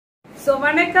So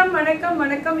வணக்கம் வணக்கம்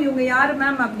வணக்கம். இவங்க யாரு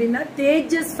மேம் அப்படின்னா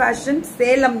தேஜஸ் ஃபேஷன்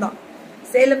சேலம் தான்.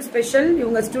 சேலம் ஸ்பெஷல்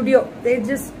இவங்க ஸ்டுடியோ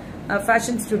தேஜஸ்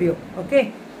ஃபேஷன் ஸ்டுடியோ. Okay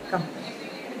come.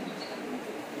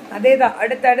 அதேதான்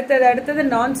அடுத்தது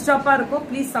நான் ஸ்டாப்பா இருக்கும்.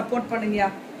 Please support பண்ணுங்கயா.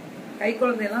 கை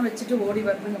குழந்தையெல்லாம் வச்சுட்டு ஓடி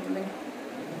வருதுங்க பிள்ளைங்க.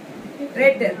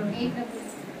 ரேட்டு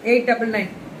 899.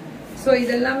 ஸோ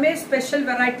இதெல்லாமே ஸ்பெஷல்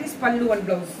வெரைட்டிஸ். பல்லு ஒன்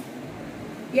பிளவுஸ்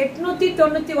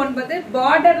 899.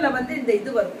 பார்டர்ல வந்து இந்த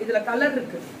இது வரும். இதுல கலர்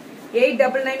இருக்கு.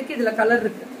 899க்கு இதுல கலர்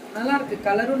இருக்கு. நல்லா இருக்கு,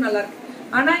 கலரும் நல்லா இருக்கு.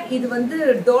 ஆனா இது வந்து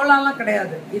டோலாலாம்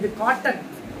கிடையாது. இது காட்டன்,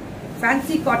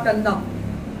 ஃபேன்சி காட்டன் தான்,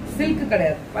 சில்க்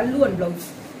கிடையாது. பல்லு ஒன் பிளவுஸ்.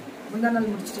 முந்தா நாள்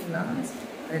முடிச்சிட்டீங்களா?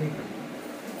 Very good.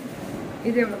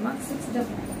 இது எவ்வளோமா?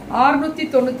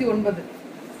 699.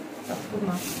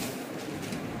 தப்புமா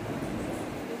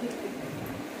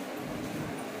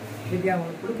திவ்யா,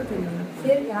 உங்களுக்கு கொடுக்க தெரியல.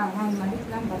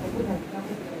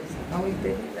 அவங்களுக்கு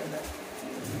தெரியல.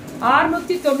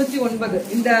 699.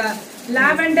 இந்த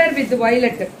லாவெண்டர் வித்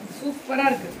வயலட் சூப்பரா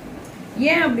இருக்கு.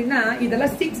 ஏன் அப்படின்னா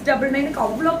இதெல்லாம் 699க்கு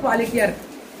அவ்வளோ குவாலிட்டியா இருக்கு.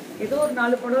 ஏதோ ஒரு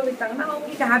 4 புடவை வித்தாங்கன்னா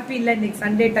அவங்களுக்கு ஹாப்பி இல்லை. இன்னைக்கு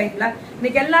சண்டே டைம்ல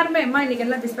இன்னைக்கு எல்லாருமே அம்மா இன்னைக்கு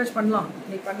எல்லாம் டிஸ்பேச் பண்ணலாம்,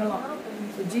 இன்னைக்கு பண்ணலாம்.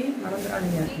 சுஜி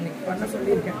மறந்துடாதீங்க, இன்னைக்கு பண்ண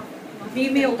சொல்லியிருக்கேன்.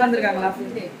 டீமே உட்காந்துருக்காங்களா?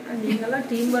 நீங்கெல்லாம்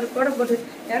டீம் ஒர்க்கோட போட்டு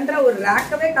ஏன்றா ஒரு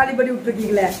ரேக்கவே காலி பண்ணி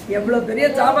விட்டுருக்கீங்களே. எவ்வளவு பெரிய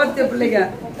சாபாத்திய பிள்ளைங்க.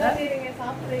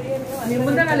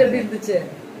 முந்தா நாள் எப்படி இருந்துச்சு?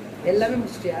 எல்லாமே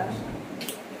முடிச்சிட்டியா?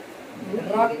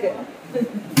 ராக்கு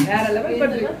வேற லெவல்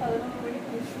பண்றீங்க.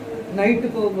 நைட்டு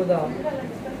போகும்போதா?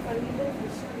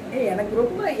 எனக்கு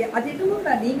ரொம்ப அது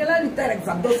என்னமோடா நீங்களா வித்தா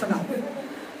எனக்கு சந்தோஷம் தான்.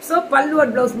 சோ பல்லு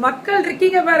ஒன் பிளவுஸ். மக்கள்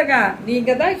இருக்கீங்க பாருங்க,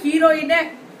 நீங்க தான் ஹீரோயினே.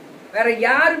 வேற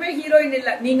யாருமே ஹீரோயின் இல்ல,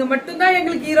 நீங்க மட்டும்தான்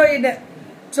எங்களுக்கு ஹீரோயின்.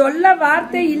 சொல்ல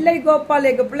வார்த்தை இல்லை கோபால்.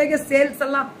 எங்க பிள்ளைங்க சேல்ஸ்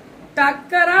எல்லாம்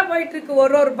டக்கரா போயிட்டு இருக்கு.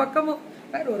 ஒரு பக்கமும்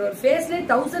ஒரு ஃபேஸ்லயே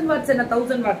 1000 வாட்ஸ். என்ன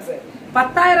 1000 வாட்ஸ்?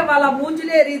 10,000 வாலா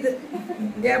மூஞ்சிலே எரியுது.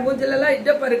 என் மூஞ்சில எல்லாம்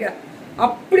இட பாருங்க,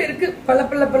 அப்படி இருக்கு பல்ல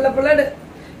பல்ல பல்ல பல்லன்னு.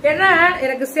 ஏன்னா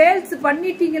எனக்கு சேல்ஸ்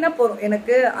பண்ணிட்டீங்கன்னா போறோம்,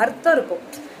 எனக்கு அர்த்தம் இருக்கும்.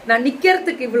 நான்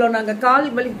நிக்கிறதுக்கு இவ்வளவு நாங்க கால்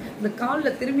வலி, இந்த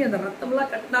கால்ல திரும்பி அந்த ரத்தம்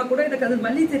எல்லாம் கட்டினா கூட எனக்கு அது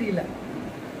வலி தெரியல.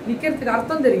 நிக்கிறதுக்கு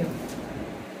அர்த்தம் தெரியும்.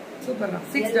 சூப்பர்.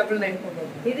 699.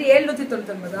 இது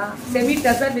 799. Semi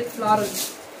tussar with floral.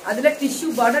 அதுல டிஷ்யூ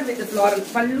பார்டர் வித் ஃபிளாரல்.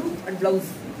 பல்லு அண்ட்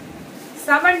பிளவுஸ்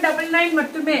 799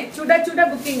 மட்டுமே. சுட சுட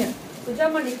புக்கிங்.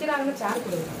 சுஜாமா நிக்கிறாங்க, சார்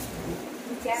கொடுங்க.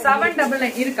 799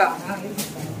 இருக்கா?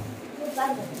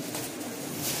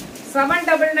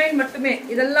 799 மட்டுமே.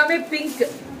 இதெல்லாமே pink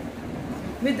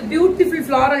with beautiful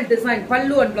floral design.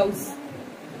 பல்லு அண்ட் பிளவுஸ்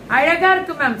அழகா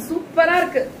இருக்கு மேம், சூப்பரா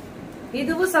இருக்கு.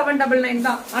 இதுவும் 799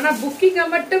 தான். ஆனா புக்கிங்க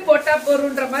மட்டும் போட்டா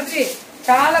போறன்ற மாதிரி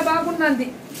காலபாகும் நாந்தி.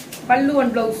 பல்லு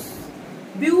and blouse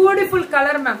beautiful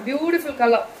colour ma'am, beautiful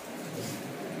colour.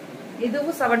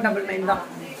 இதுவும் 799 தான்.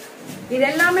 இது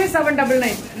எல்லாமே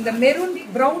 799. இந்த மெரூன்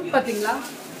பிரவுன் பாத்தீங்களா?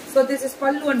 சோ திஸ் இஸ்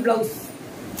பல்லு அண்ட் பிளவுஸ்.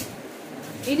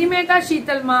 இனிமேகா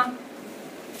சீதல்மா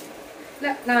இல்ல,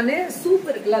 நானு சூப்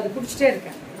இருக்குல்ல அது குடிச்சிட்டே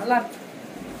இருக்கேன், நல்லா இருக்கு.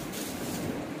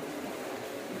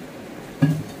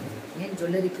 ஏன்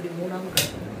ஜுவல்லரி இப்படி மூணாம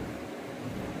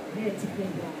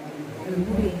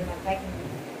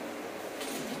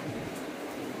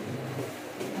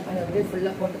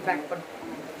ஃபுல்லா போட்டு பேக் பண்ண.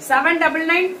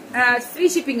 799 ஃப்ரீ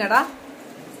ஷிப்பிங்கடா.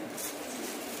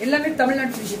 எல்லாமே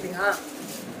தமிழ்நாடு ஃப்ரீ ஷிப்பிங்கா?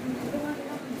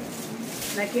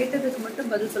 நான் கேட்டதுக்கு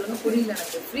மட்டும் பதில் சொல்லுங்க, புரியல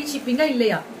எனக்கு. ஃப்ரீ ஷிப்பிங்கா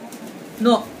இல்லையா?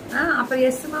 நோ. அப்புறம்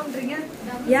எஸ் மேம்ன்றீங்க.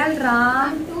 ஏழ்ரா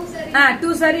 2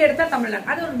 சாரி எடுத்தா தமிழ்நாடு.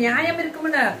 அது ஒரு நியாயம்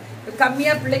இருக்கும்னு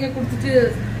கம்மியா பிள்ளைங்க கொடுத்துட்டு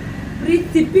ஃப்ரீ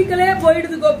டிப்பிக்கலே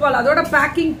போயிடுது கோபால். அதோட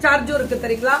பேக்கிங் சார்ஜும் இருக்கு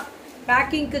தெரியுங்களா?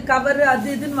 பேக்கிங்க்கு கவர் அது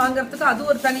இதுன்னு வாங்குறதுக்கு அது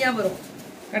ஒரு தனியா வரும்.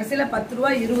 கடைசியில 10 ரூபா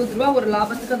 20 ரூபா ஒரு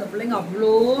லாபத்துக்கு அந்த பிள்ளைங்க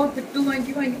அவ்வளோ திட்டு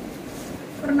வாங்கி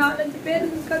ஒரு 4-5 பேர்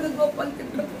இருக்காது கோபால்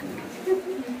திட்டுறதுக்கு.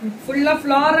 ஃபுல்லா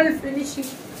ஃபிளாரல்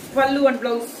ஃபினிஷிங். பல்லு and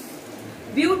blouse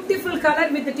beautiful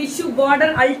colour with tissue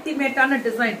border. அல்டிமேட்டான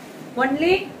design.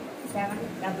 Only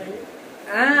 799.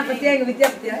 பத்தியா எங்க வித்யா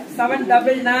பத்தியா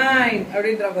 799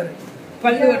 அப்படின்ற பாரு.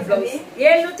 பல்லு அண்ட் பிளவுஸ்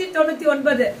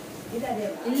 799.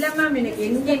 இல்ல மேம் எனக்கு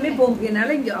எங்கேயுமே போக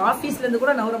முடியனால இங்க ஆபீஸ்ல இருந்து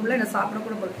கூட நவரம்ல என்ன சாப்பிட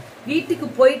கூட போல. வீட்டுக்கு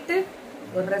போயிட்டு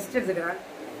ஒரு ரெஸ்ட் எடுத்துக்கிறேன்.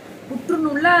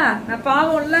 புற்றுணும்ல நான்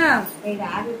பாவம்ல.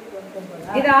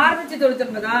 இது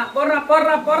 699.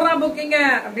 போடுறா புக்கிங்க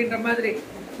அப்படின்ற மாதிரி.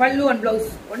 பல்லு அண்ட்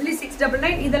பிளவுஸ் ஒன்லி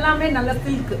 699. இதெல்லாமே நல்ல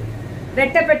சில்க்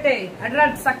ரெட்டப்பெட்டை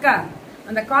அட்ராட் சக்கா.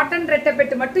 அந்த காட்டன்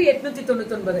ரெட்டப்பெட்டு மட்டும்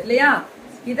 899 இல்லையா?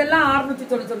 இதெல்லாம்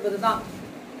 699 தான்.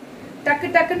 டக்கு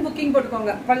டக்குன்னு புக்கிங்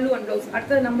போட்டுக்கோங்க. பல்லு அண்ட் பிளவுஸ்.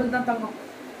 அடுத்தது நம்மளுக்கு தான் தங்கம்.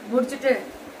 முடிச்சுட்டு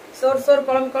சோறு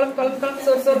குழம்பு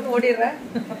சோறு ஓடிடுறேன்.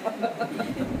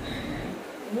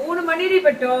 3 மணி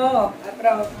பெட்டோ.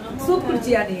 அப்புறம் சூப்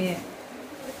குடிச்சியா நீ?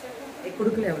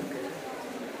 கொடுக்கல அவளுக்கு.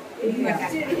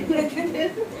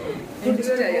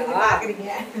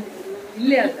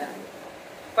 இல்லையா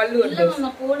பல்லு என்ன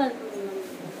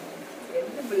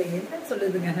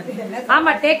சொல்லுதுங்க?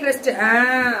 ஆமா, டேக் ரெஸ்ட்.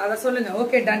 அத சொல்லுங்க.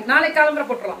 Okay, ton. நாளைக்கு காலம்பர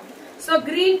போட்டுறலாம். சோ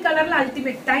கிரீன் கலர்ல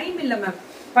அல்டிமேட். டைம் இல்ல மேம்.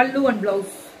 பல்லு and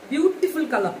blouse beautiful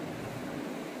colour.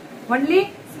 Only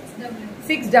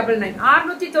 699.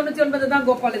 699 தான்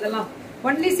கோபால். இதெல்லாம்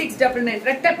ஒன்லி 699.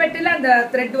 ரெட்டை பெட்டில அந்த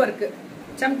த்ரெட் ஒர்க்,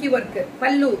 చమ్కీ వర్క్,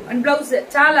 పల్లు అండ్ బ్లౌజ్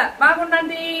చాలా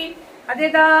బాగుందండి.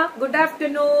 అదేదా గుడ్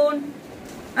ఆఫ్టర్నూన్.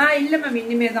 இல்ல மேம்,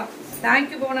 இனிமேதான்.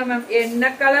 தேங்க்யூ போனா மேம். என்ன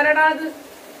கலரடா அது,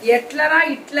 எட்லரா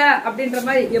இட்ல அப்படின்ற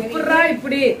மாதிரி. எப்படா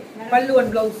இப்படி பல்லு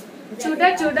அண்ட் பிளவுஸ் சுட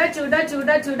சுட சுட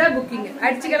சுட சுட புக்கிங்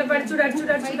அடிச்சு கிளப்ப అడిచుడు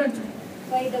అడిచుడు అడిచుడు అడిచుడు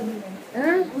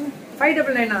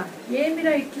 599.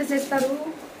 ఏమిరా ఇట్లా చేస్తారు?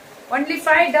 only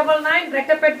 599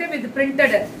 రెట్టపెట్టి విత్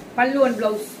ప్రింటెడ్ పల్లు అండ్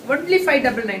బ్లౌజ్ only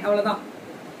 599. அவ்வளவுதான்.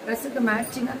 ட்ரெஸ்ஸுக்கு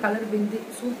மேட்சிங்கா கலர் பிந்தி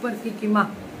சூப்பர் கிக்கிமா.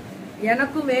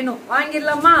 எனக்கும் வேணும்.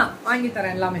 வாங்கிடலாமா? வாங்கி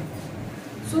தரேன். எல்லாமே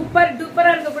சூப்பர்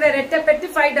டூப்பரா இருக்கக்கூடிய ரெட்டை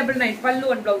 599 பல்லு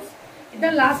அண்ட் பிளவுஸ்.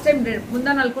 இதான் லாஸ்ட் டைம்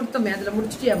முந்தா நாள் கொடுத்தோமே, அதுல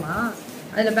முடிச்சிட்டியாமா?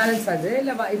 அதுல பேலன்ஸ் ஆகுது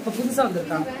இல்ல? இப்ப புதுசா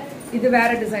வந்திருக்கா? இது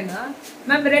வேற டிசைனா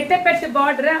மேம்? ரெட்டை பெட்டு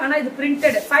பார்டர், ஆனா இது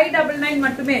பிரிண்டட். 599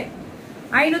 மட்டுமே.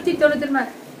 599.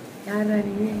 யாரா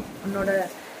நீ? உன்னோட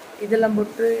இதெல்லாம்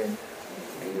போட்டு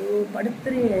ஐயோ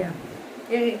படுத்துறியா?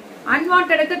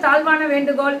 அன்வான்டடுக்கு தாழ்வான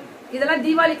வேண்டுகோள். இதெல்லாம்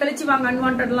தீபாவளி கழிச்சு வாங்க.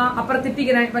 அன்வான்டட்லாம் அப்புறம்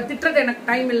திட்டிக்கிறேன். இப்ப திட்டுறது எனக்கு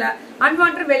டைம் இல்ல.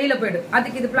 அன்வான்ட் வெளியில போயிடு.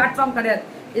 அதுக்கு இது பிளாட்ஃபார்ம் கிடையாது.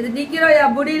 இது நிக்கிறோயா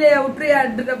முடியலையா விட்டுறியா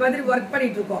மாதிரி ஒர்க்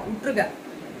பண்ணிட்டு இருக்கோம். விட்டுருங்க.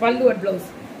 பல்லு அண்ட் பிளவுஸ்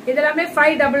இதெல்லாமே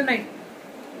 599.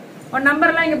 உன்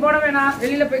நம்பர்லாம் இங்க போட வேணாம்,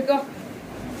 வெளியில போய்க்கோ.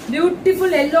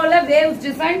 Beautiful எல்லோல waves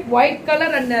design, white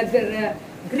colour and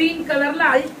green கலர்ல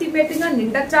அல்டிமேட்டுங்க.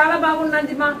 నిండా చాలా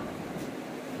బాగుందండిమా.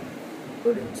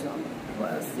 కుడిచో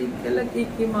వసికల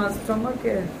కికి మా స్టమక్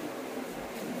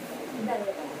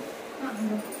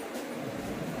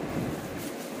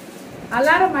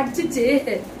அலாரம் அடிச்சிச்சு.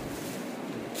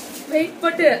 వెయిట్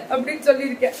పట్టు அப்படின்னு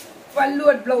சொல்லியிருக்கேன். పళ్ళు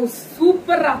అండ్ బ్లౌజ్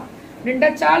సూపర్రా. నిండా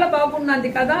చాలా బాగున్నది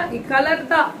కదా. ఈ కలర్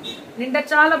தான் నిండా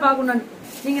చాలా బాగున్నది.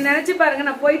 நீங்க நினைச்சு பாருங்க,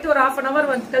 நான் போயிட்டு ஒரு 1/2 hour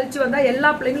கழிச்சு வந்தா எல்லா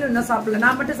பிள்ளைங்களும் இன்னும் சாப்பிடல.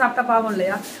 நான் மட்டும் சாப்பிட்டா பாவம்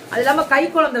இல்லையா? அது இல்லாம கை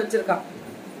குழந்தை வச்சிருக்கான்,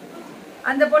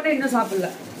 அந்த பொண்ணு இன்னும் சாப்பிடல.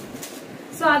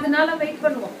 சோ அதனால வெயிட்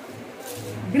பண்ணுவோம்.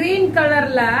 கிரீன்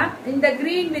கலர்ல இந்த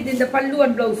கிரீன் வித் இந்த பல்லு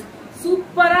அண்ட் பிளவுஸ்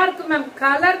సూపరా இருக்கு மேம்.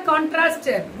 కలర్ కాంట్రాస్ట్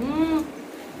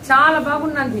చాలా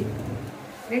బాగున్నది.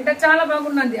 నిండా చాలా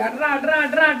బాగున్నది. అడ్రా అడ్రా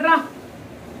అడ్రా అడ్రా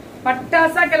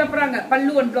பட்டாசா கிளப்புறாங்க.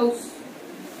 பல்லு அண்ட் பிளவுஸ்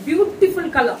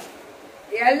பியூட்டிஃபுல் கலர்.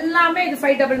 எல்லாமே இது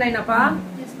 599 அப்பா.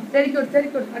 Very good very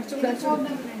good. அடிச்சு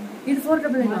இது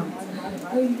 499.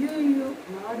 ஐயோ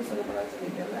நாடு சொல்லக்கூடாது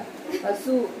சொல்லிட்டேன்ல.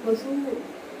 பசு பசு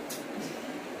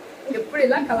எப்படி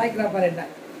எல்லாம் கலாய்க்கிறா பாருங்க.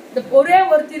 இந்த ஒரே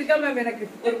ஒருத்தி இருக்கா மேம் எனக்கு,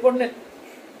 ஒரு பொண்ணு.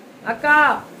 அக்கா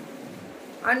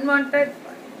அன்வான்டட்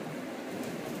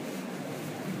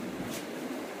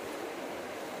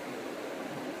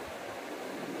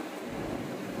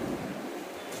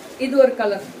இது ஒரு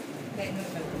கலர்.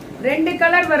 2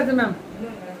 கலர் வருது மேம்.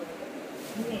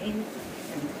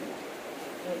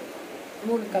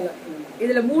 3 கலர்.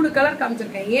 இதுல 3 கலர்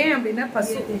காமிச்சிருக்கேன். ஏன் அப்படின்னா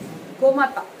பசு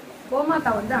கோமாத்தா.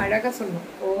 கோமாத்தா வந்து அழகா சொல்லணும்.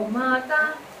 கோமாத்தா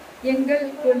எங்கள்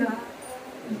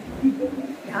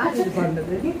யார் இது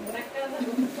பண்றது?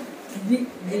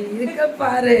 இருக்க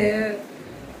பாரு.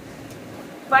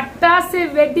 பட்டாசு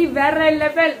வெடி வேற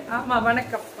லெவல். ஆமா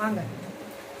வணக்கம், வாங்க.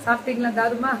 சாப்பிட்டீங்களா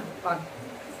தாருமா? வாங்க.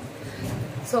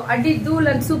 சோ அடி தூள்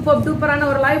அண்ட் சூப்பர் டூப்பரான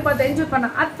ஒரு லைவ் பார்த்து என்ஜாய் பண்ண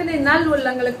அத்தனை நாள்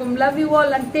உள்ளவங்களுக்கும் love you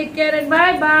all and take care and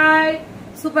by by.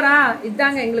 சூப்பரா?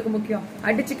 இதாங்க எங்களுக்கு முக்கியம்.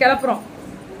 அடிச்சு கிளப்புறோம்.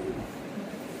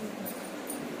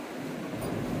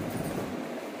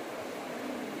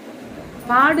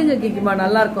 பாடுங்க கேக்குமா,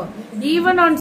 நல்லா இருக்கும். Even on